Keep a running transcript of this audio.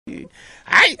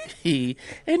Hi.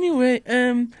 Anyway,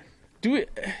 do we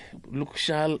look?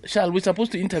 Shall we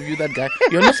supposed to interview that guy?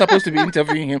 You're not supposed to be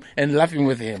interviewing him and laughing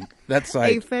with him. That's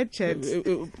right. Hey, fat chat.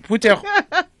 Phuthego.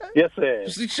 Yes, sir.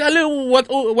 Shall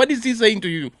what is he saying to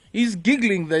you? He's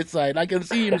giggling that side. I can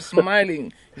see him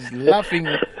smiling. He's laughing.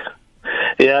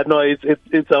 Yeah, no,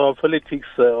 it's our politics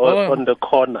on the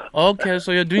corner. Okay,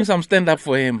 so you're doing some stand up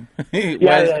for him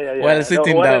while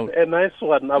sitting down. A nice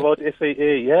one about SAA,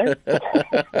 yeah.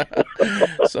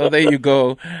 So there you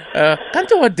go.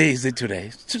 Kanto, what day is it today?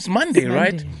 It's Monday,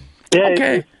 right? Yeah.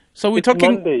 Okay. So we're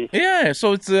talking. Monday. Yeah.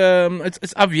 So it's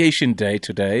Aviation Day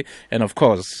today, and of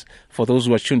course, for those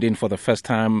who are tuned in for the first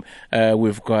time,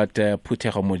 we've got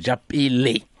Phuthego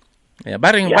Mojapele. Yeah,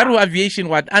 but aviation,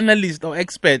 what analyst or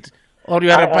expert, or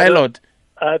you are a pilot?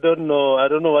 I don't know. I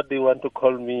don't know what they want to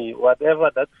call me. Whatever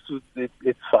that suits it,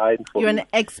 it's fine for You're me. an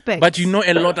expert. But you know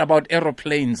a lot about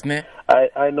aeroplanes, ne?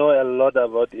 I know a lot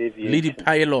about aviation. Lady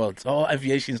pilots. Oh,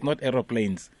 aviation is not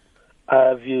aeroplanes.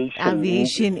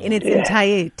 Aviation in its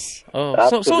entirety.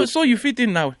 Oh, so you fit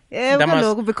in now.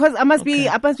 Because I must be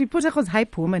Phuthego's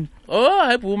hype woman. Oh,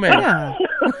 hype woman. Yeah.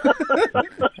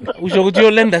 Usho ukuthi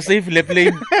yolanda safe le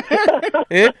plane.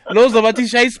 Lozo bathi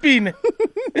shy spin.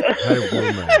 Hype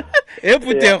woman.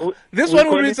 Phuthego, this one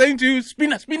will be saying to you,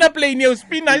 spin a plane, yo,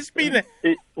 spin.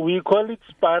 We call it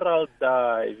spiral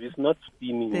dive. It's not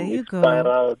spinning. There you it's go.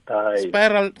 Spiral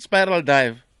dive. Spiral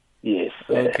dive. Yes.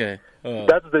 Okay.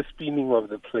 That's the spinning of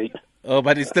the plane. Oh,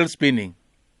 but it's still spinning.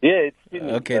 Yeah, it's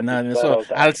spinning. Okay, now so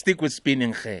I'll stick with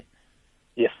spinning here.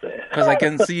 Yes, sir. Because I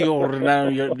can see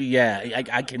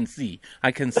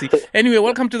I can see. Anyway,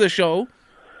 welcome to the show.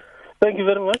 Thank you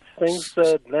very much. Thanks,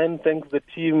 Glenn. Thanks the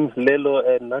team, Lelo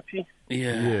and Nati.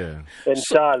 Yeah. And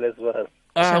Charles as well.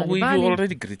 You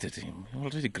already greeted him.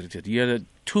 You had a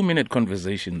 2-minute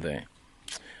conversation there.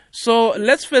 So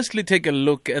let's firstly take a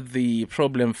look at the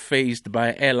problem faced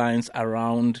by airlines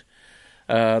around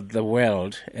the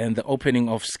world and the opening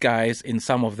of skies in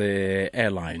some of the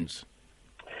airlines.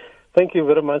 Thank you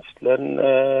very much, Glenn.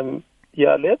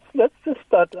 Let's just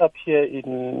start up here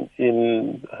in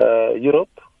Europe.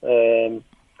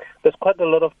 There's quite a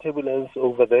lot of turbulence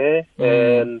over there,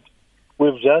 and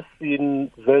we've just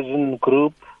seen Virgin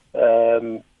Group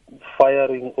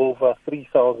firing over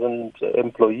 3,000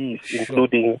 employees,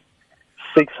 including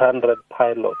 600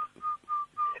 pilots.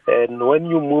 And when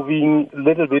you're moving a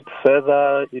little bit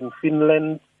further in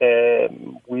Finland,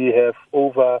 we have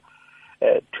over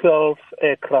 12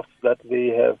 aircraft that they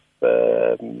have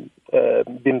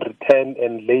been returned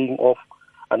and laying off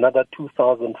another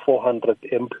 2,400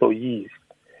 employees.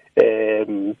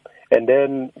 And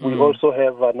then we also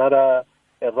have another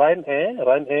Ryanair.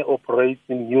 Ryanair operates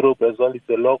in Europe as well. It's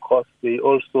a low cost. They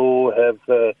also have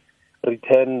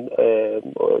returned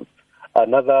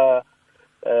another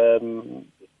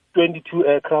 22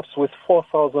 aircrafts with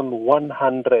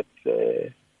 4,100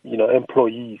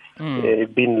 employees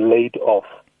being laid off.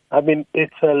 I mean,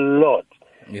 it's a lot.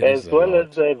 As well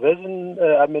as Virgin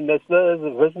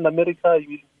America,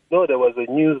 you know, there was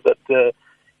a news that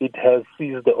it has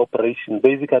ceased the operation.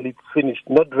 Basically, it's finished.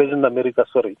 Not Virgin America,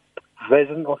 sorry.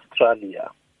 Virgin Australia.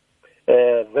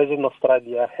 Virgin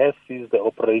Australia has ceased the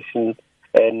operation,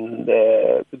 and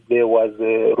there was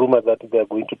a rumor that they are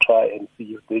going to try and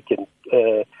see if they can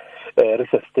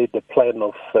resuscitate the plan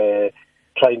of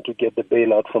trying to get the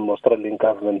bailout from the Australian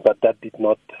government, but that did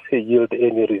not yield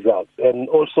any results. And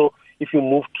also, if you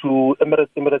move to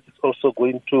Emirates is also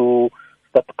going to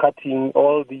start cutting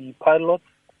all the pilots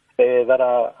that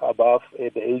are above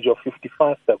the age of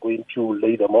 55. They're going to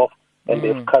lay them off, and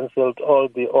they've cancelled all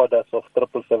the orders of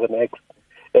 777X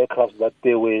aircraft that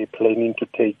they were planning to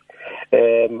take.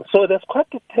 So there's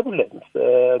quite a turbulence.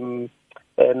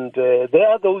 And there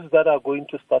are those that are going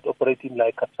to start operating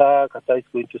like Qatar. Qatar is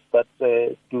going to start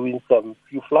doing some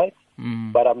few flights,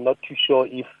 but I'm not too sure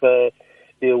if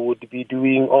they would be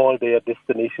doing all their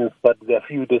destinations, but there are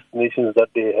few destinations that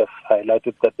they have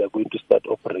highlighted that they're going to start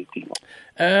operating.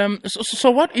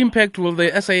 So what impact will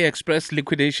the SA Express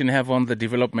liquidation have on the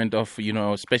development of,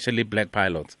 especially black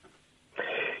pilots?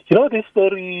 This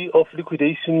story of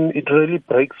liquidation, it really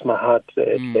breaks my heart.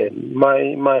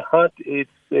 My heart,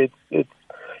 I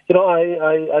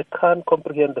can't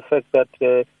comprehend the fact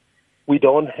that we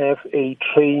don't have a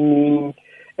training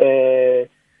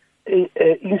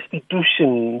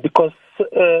institution, because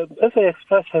SA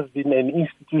Express has been an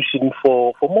institution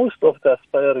for most of the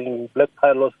aspiring black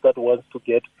pilots that wants to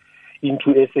get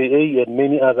into SAA and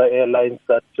many other airlines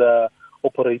that are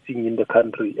operating in the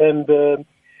country. And the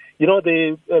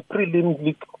prelim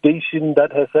liquidation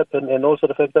that has happened, and also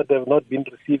the fact that they have not been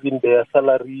receiving their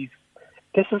salaries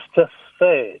this is just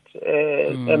sad.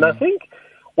 And I think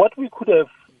what we could have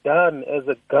done as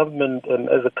a government and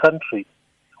as a country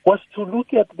was to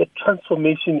look at the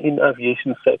transformation in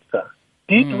aviation sector.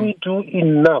 Did we do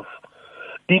enough?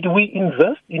 Did we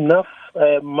invest enough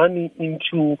money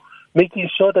into making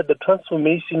sure that the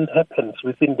transformation happens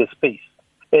within the space?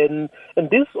 And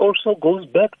this also goes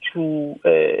back to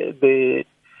the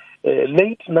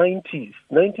late 90s,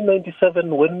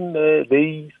 1997, when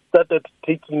they started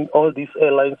taking all these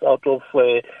airlines out of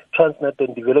Transnet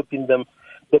and developing them.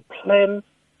 The plan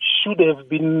should have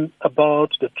been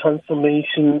about the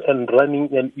transformation and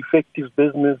running an effective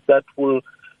business that will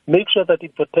make sure that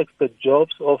it protects the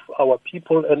jobs of our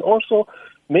people, and also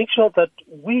make sure that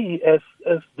we as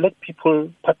black people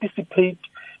participate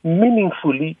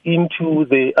meaningfully into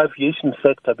the aviation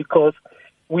sector, because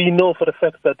we know for the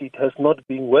fact that it has not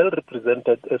been well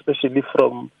represented, especially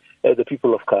from the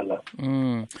people of color.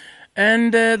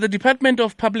 And the Department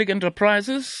of Public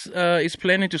Enterprises is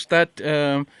planning to start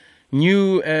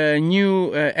new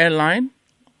airline.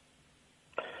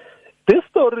 This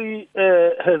story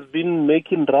has been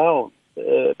making rounds,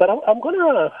 but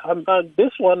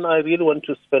this one I really want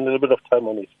to spend a little bit of time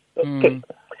on it. Okay.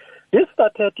 This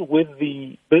started with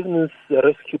the business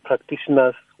rescue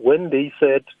practitioners when they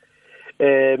said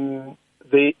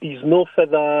there is no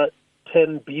further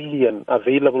 10 billion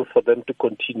available for them to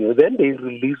continue. Then they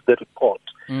released the report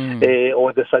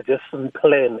or the suggestion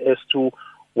plan as to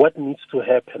what needs to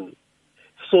happen.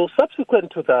 So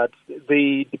subsequent to that,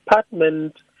 the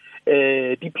department,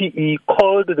 DPE,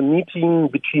 called the meeting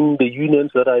between the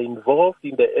unions that are involved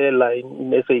in the airline,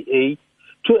 in SAA,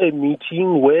 to a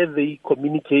meeting where they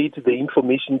communicate the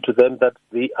information to them that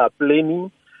they are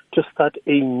planning to start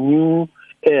a new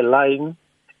airline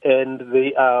and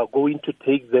they are going to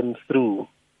take them through.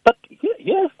 But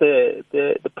here's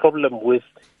the problem with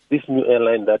this new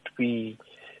airline that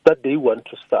they want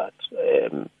to start.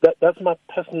 That's my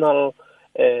personal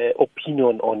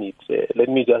opinion on it. Let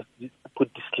me just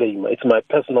put disclaimer. It's my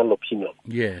personal opinion.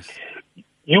 Yes.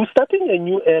 You starting a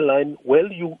new airline,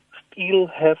 well, you still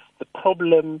have the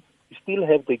problem, you still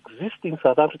have the existing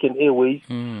South African Airways,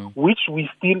 which we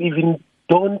still even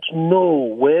don't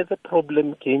know where the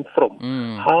problem came from.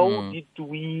 How did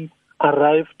we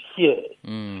arrive here?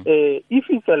 If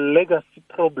it's a legacy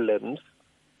problems,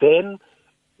 then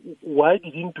why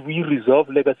didn't we resolve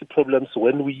legacy problems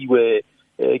when we were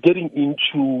getting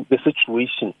into the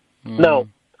situation? Now,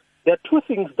 there are two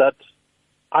things that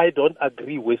I don't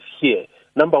agree with here.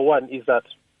 Number one is that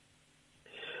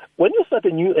when you start a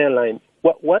new airline,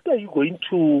 what are you going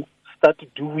to start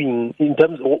doing in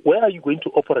terms of where are you going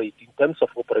to operate in terms of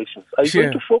operations? Are you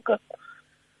going to focus?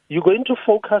 You going to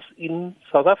focus in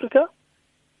South Africa,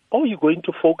 or are you going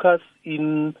to focus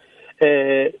in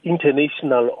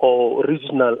international or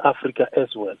regional Africa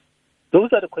as well? Those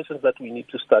are the questions that we need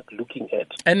to start looking at.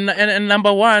 And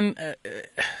number one,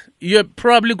 you're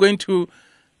probably going to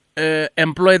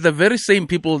employ the very same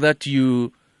people that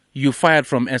you fired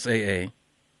from SAA.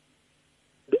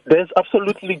 There's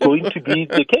absolutely going to be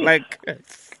the case.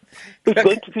 It's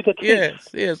going to be the case.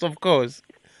 Yes, of course.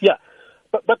 Yeah,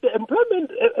 but the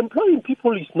employing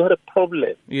people is not a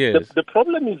problem. Yes. The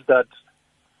problem is that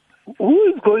who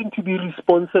is going to be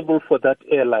responsible for that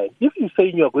airline? If you're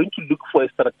saying you're going to look for a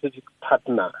strategic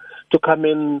partner to come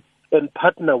in and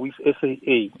partner with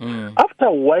SAA, after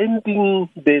winding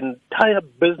the entire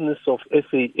business of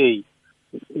SAA,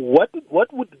 what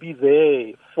would be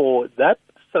there for that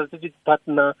strategic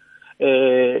partner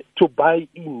to buy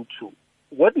into?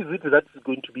 What is it that is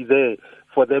going to be there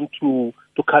for them to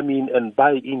come in and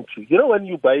buy into? You know, when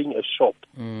you're buying a shop,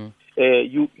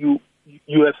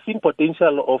 you have seen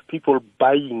potential of people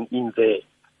buying in there.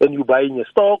 When you're buying a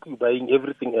stock, you're buying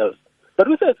everything else. But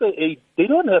with SAA, they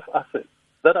don't have assets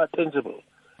that are tangible,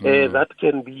 that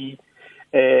can be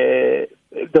the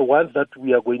ones that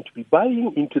we are going to be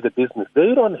buying into the business.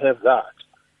 They don't have that.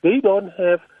 They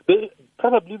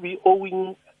probably be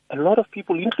owing a lot of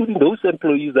people, including those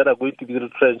employees that are going to be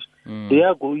retrenched. They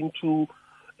are going to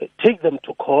take them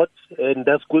to court, and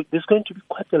there's going to be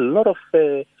quite a lot of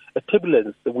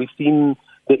turbulence within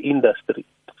the industry.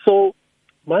 So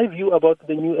my view about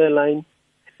the new airline,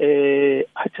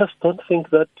 I just don't think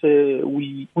that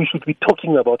we should be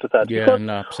talking about that. Yeah,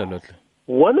 no, absolutely.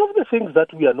 One of the things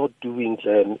that we are not doing,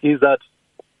 Glenn, is that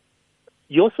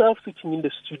yourself sitting in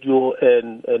the studio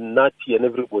and Nati and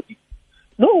everybody,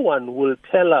 no one will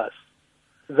tell us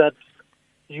that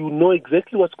you know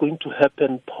exactly what's going to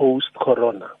happen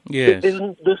post-corona. Yes.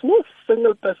 There's no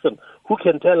single person who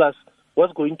can tell us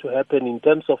what's going to happen in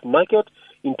terms of market,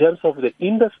 in terms of the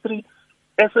industry,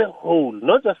 as a whole,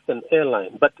 not just an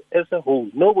airline, but as a whole,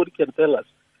 nobody can tell us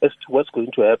as to what's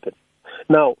going to happen.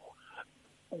 Now,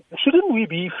 shouldn't we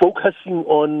be focusing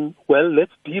on, well,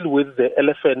 let's deal with the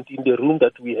elephant in the room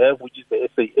that we have, which is the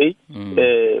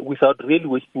SAA, without really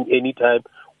wasting any time?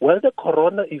 While the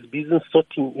corona is busy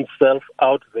sorting itself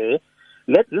out there,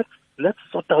 let's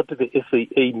sort out the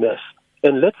SAA mess,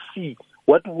 and let's see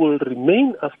what will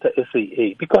remain after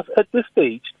SAA. Because at this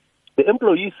stage, the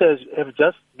employees have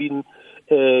just been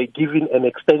given an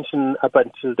extension up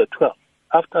until the 12th.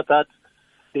 After that,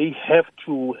 they have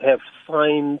to have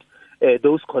signed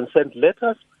those consent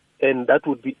letters, and that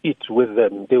would be it with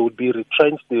them. They would be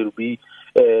retrenched. They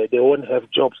won't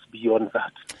have jobs beyond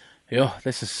that. Yeah,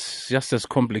 this is just as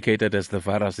complicated as the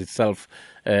virus itself.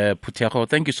 Phuthego,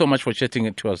 thank you so much for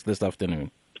chatting to us this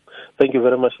afternoon. Thank you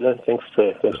very much, Len. Thanks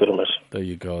very much. There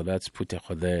you go. That's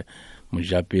Phuthego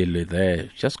Mojapele there,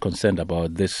 just concerned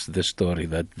about this story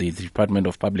that the Department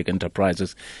of Public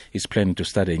Enterprises is planning to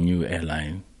start a new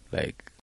airline. Like,